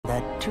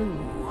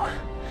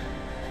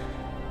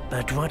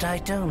But what I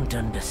don't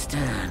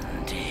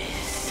understand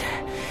is...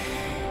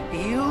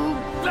 You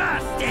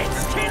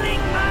bastards killing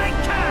my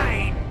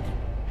kind!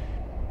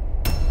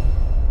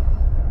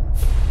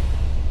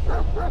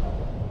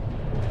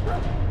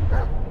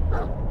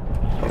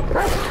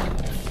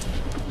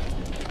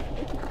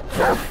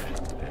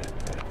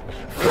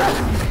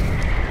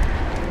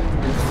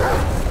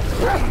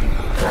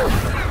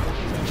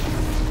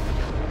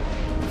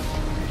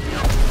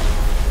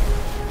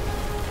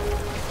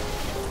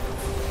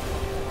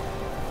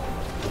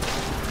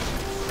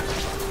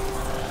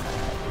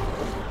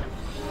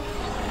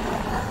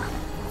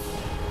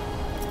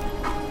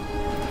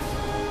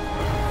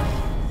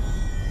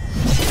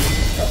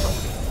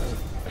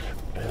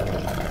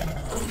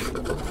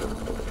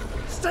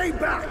 Stay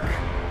back!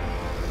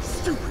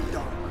 Stupid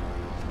dog!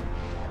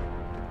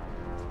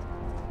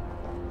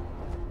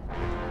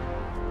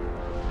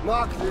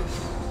 Mark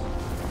this.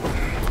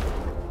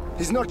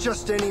 He's not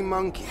just any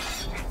monkey.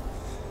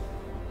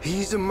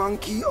 He's a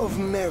monkey of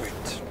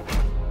merit.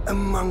 A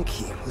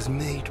monkey was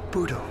made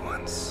Buddha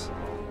once.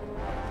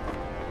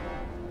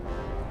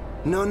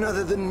 None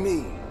other than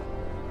me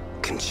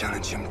can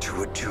challenge him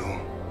to a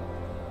duel.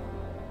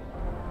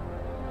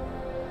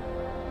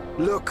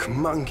 Look,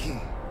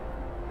 monkey.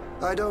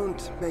 I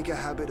don't make a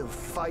habit of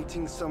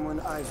fighting someone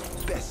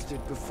I've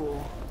bested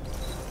before.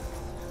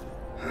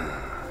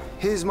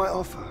 Here's my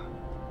offer.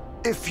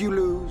 If you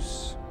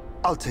lose,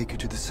 I'll take you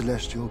to the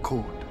Celestial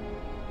Court.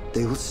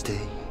 They will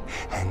stay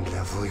and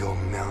level your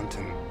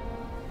mountain.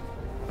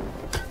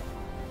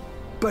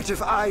 But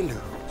if I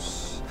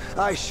lose,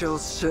 I shall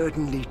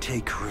certainly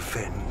take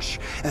revenge,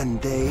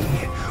 and they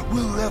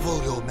will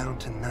level your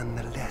mountain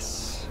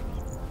nonetheless.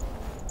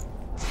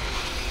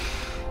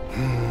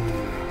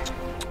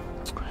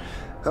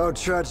 How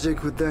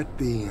tragic would that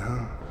be,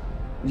 huh?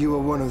 You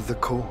are one of the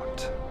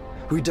court.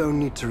 We don't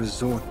need to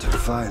resort to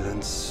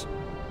violence.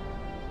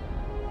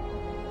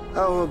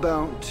 How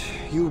about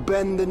you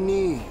bend the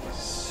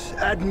knees,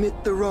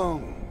 admit the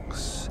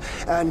wrongs,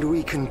 and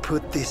we can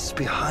put this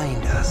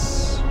behind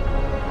us?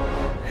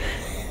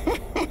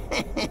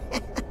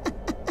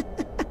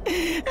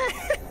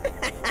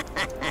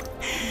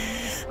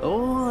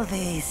 All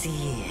these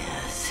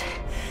years,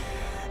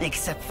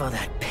 except for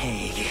that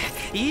pig,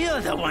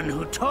 you're the one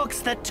who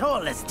talks the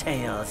tallest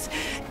tales.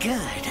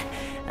 Good,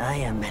 I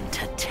am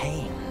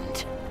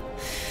entertained.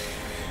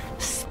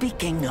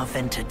 Speaking of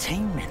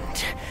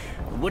entertainment,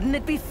 wouldn't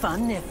it be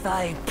fun if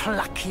I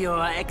pluck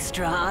your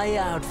extra eye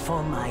out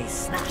for my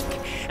snack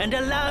and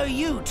allow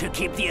you to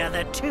keep the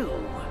other two?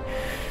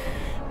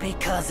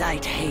 Because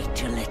I'd hate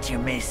to let you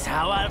miss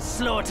how I'll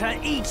slaughter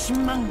each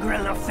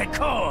mongrel of the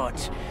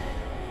court.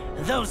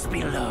 Those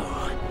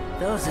below,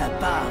 those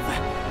above,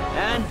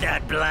 and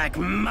that black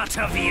mutt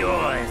of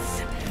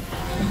yours.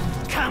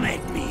 Come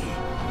at me,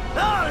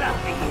 all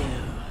of you.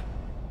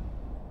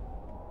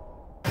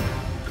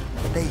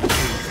 They gave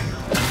you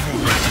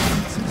many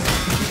chances.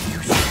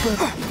 You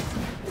spoke.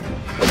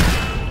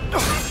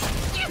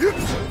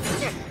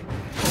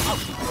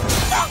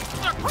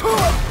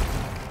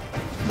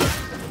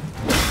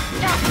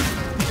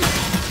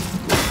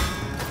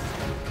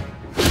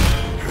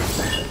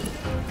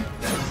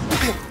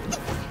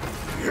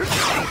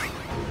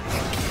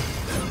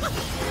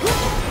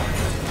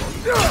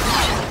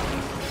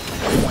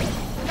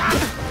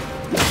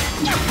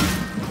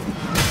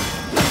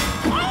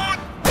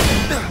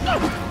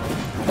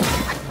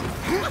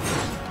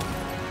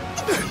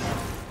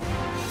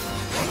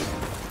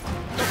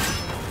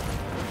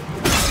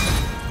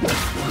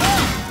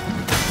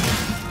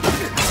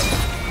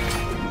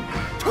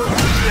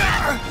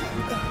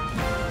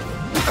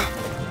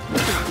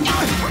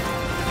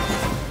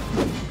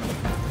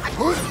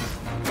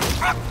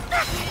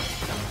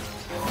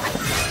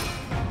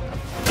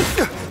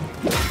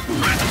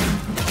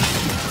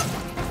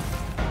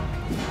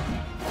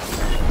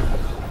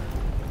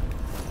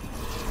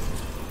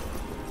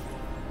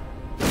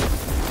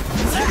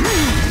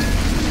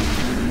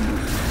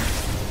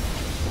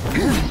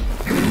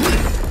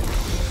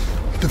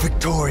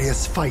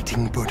 Victorious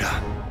fighting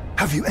Buddha.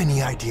 Have you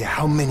any idea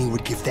how many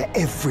would give their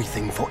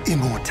everything for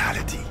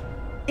immortality?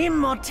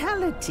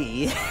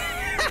 Immortality?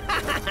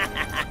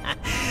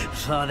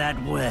 For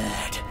that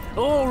word,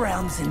 all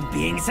realms and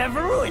beings have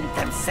ruined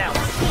themselves.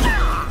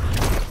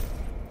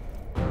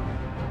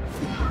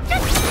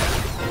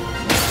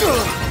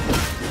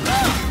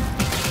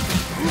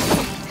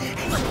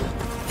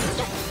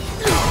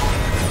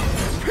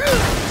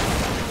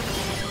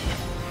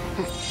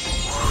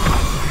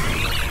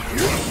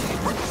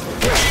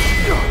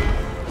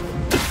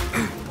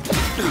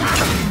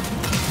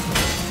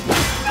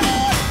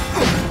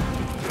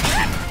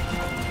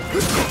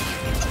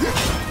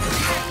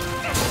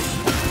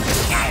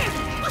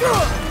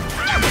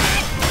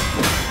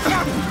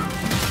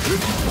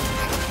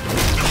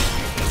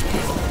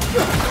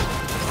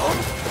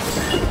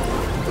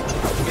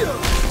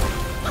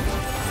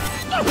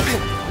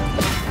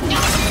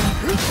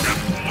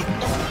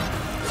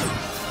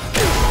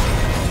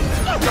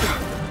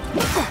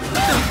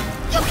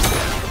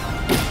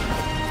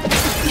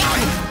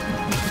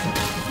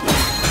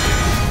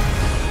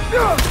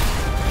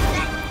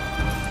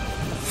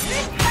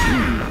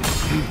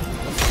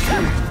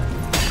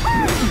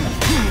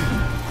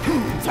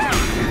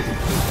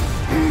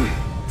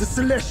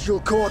 celestial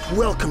court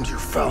welcomed you,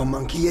 foul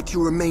monkey, yet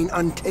you remain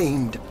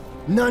untamed.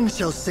 None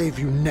shall save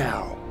you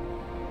now.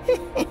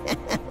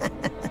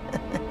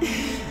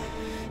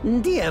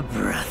 Dear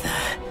brother,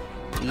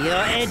 your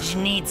edge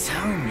needs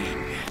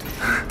honing.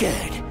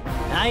 Good.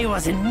 I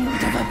was in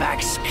need of a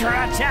back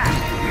scratcher.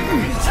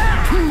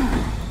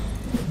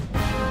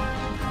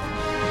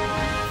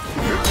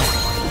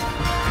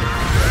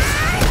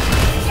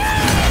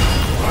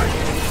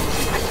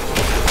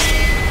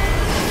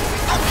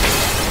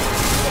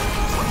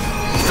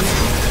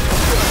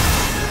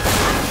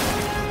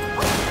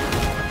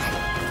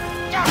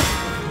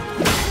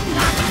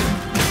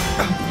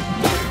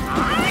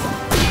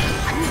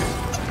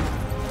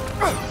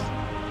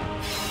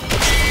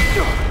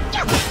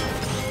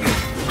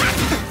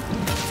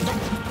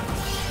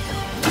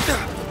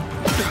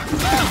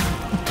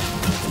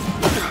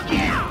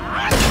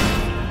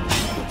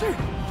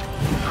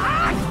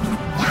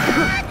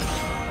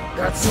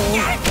 That's all.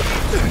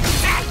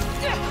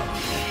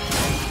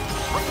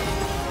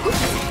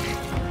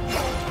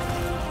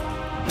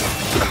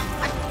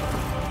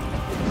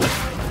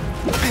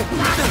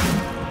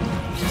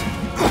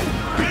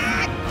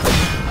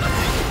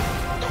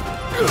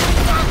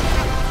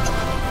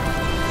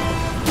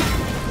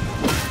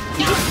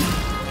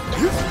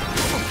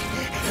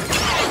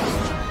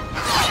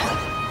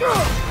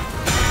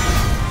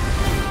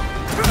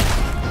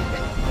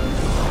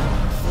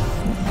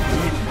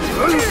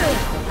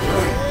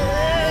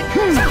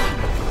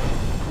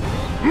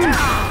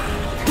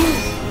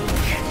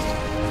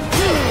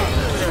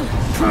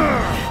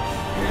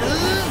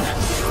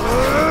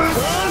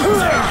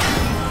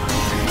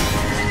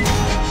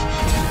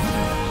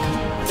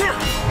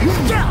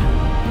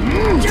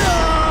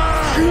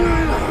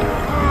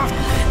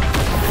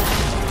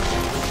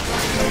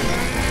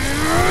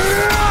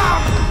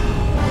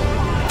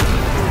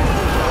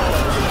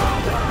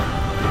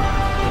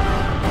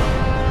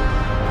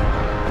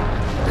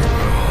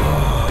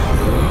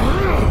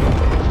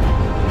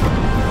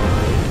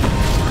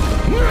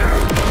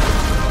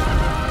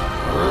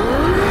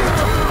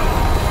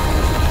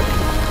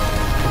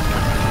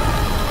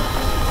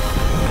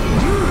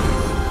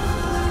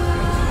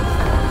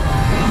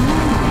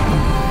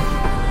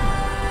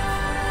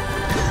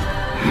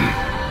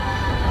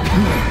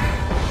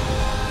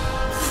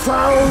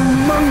 Foul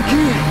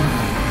monkey!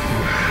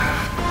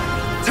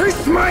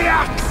 Taste my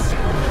axe!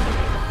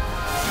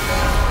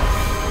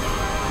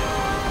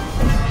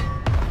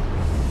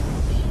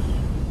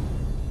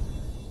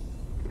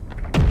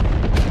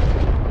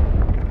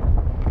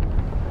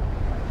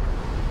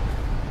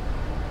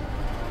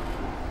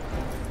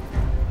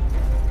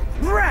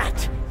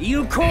 Rat!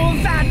 You call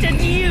that a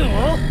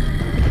duel?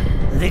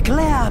 The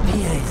glare up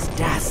here is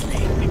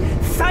dazzling.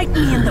 Fight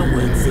me in the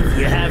woods if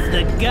you have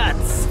the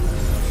guts.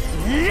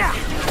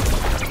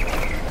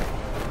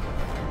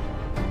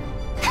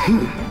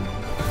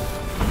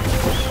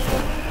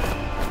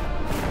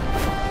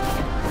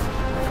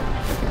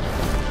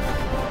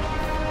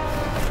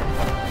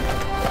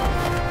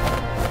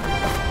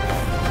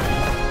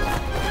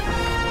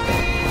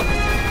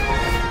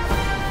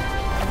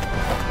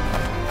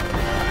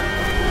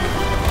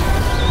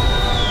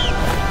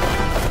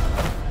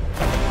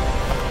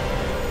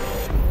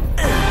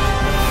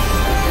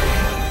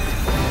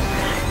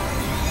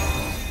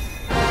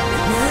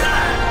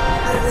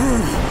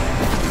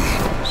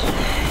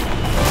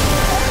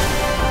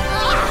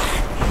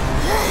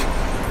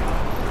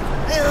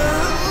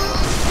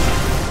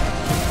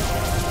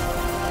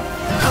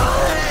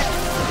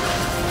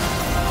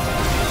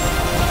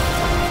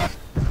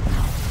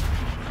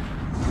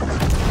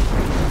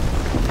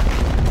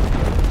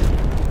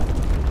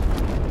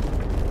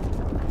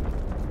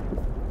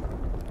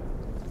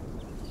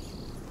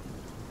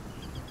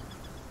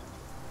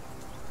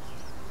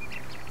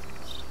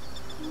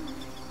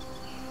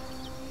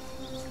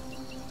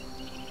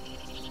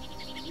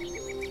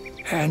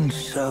 And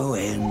so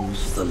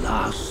ends the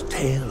last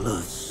tale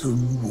of Sun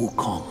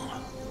Wukong.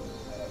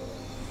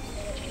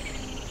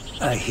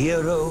 A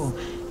hero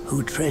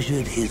who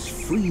treasured his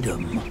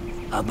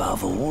freedom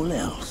above all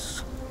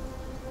else.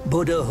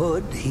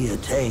 Buddhahood he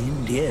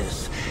attained,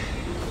 yes,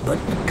 but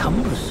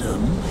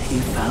cumbersome he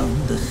found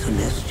the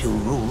celestial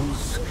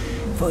rules,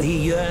 for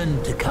he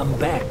yearned to come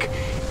back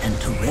and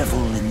to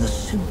revel in the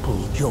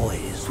simple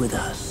joys with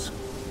us.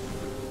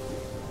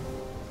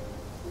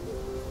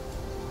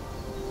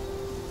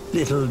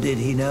 Little did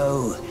he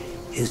know,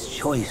 his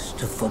choice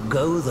to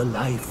forgo the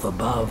life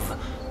above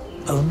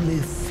only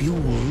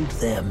fueled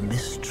their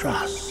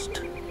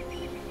mistrust.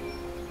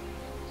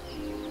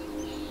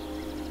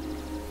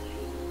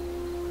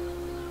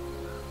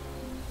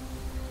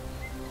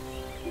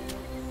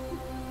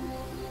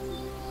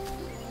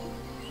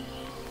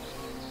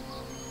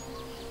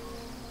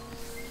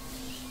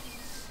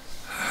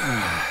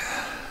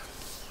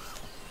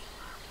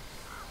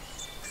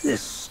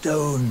 This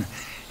stone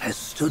has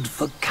stood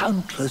for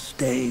countless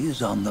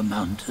days on the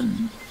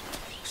mountain.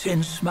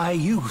 Since my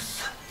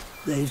youth,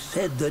 they've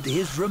said that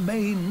his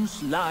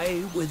remains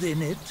lie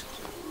within it.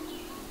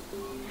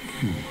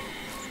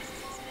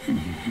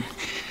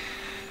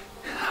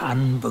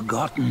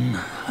 unbegotten,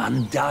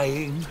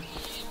 undying.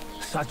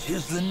 Such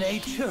is the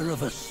nature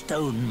of a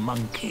stone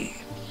monkey.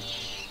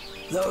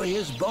 Though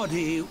his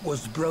body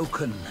was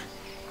broken,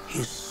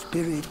 his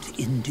spirit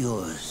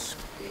endures.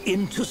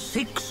 Into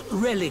 6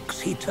 relics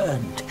he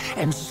turned,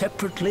 and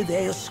separately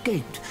they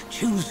escaped,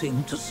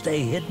 choosing to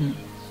stay hidden.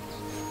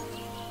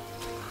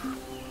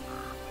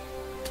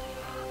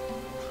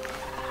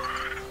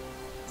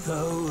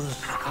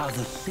 Those are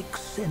the 6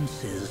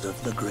 senses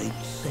of the great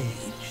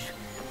sage.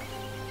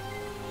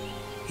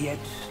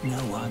 Yet no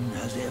one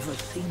has ever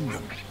seen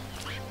them,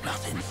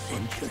 not in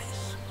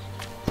centuries.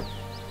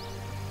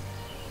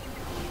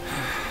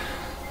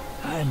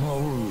 I'm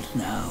old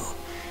now.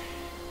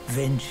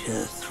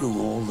 Venture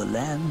through all the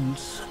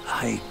lands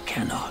I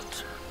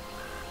cannot.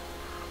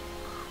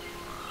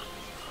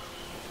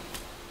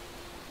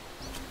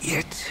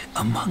 Yet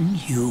among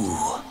you,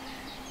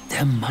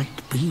 there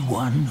might be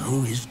one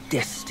who is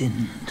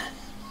destined.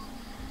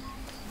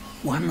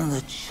 One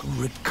that shall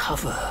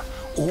recover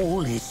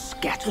all his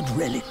scattered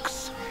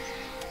relics.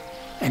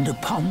 And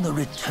upon the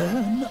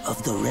return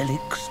of the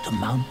relics to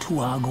Mount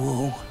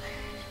Tuaguo,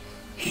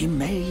 he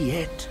may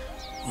yet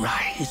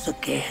rise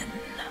again.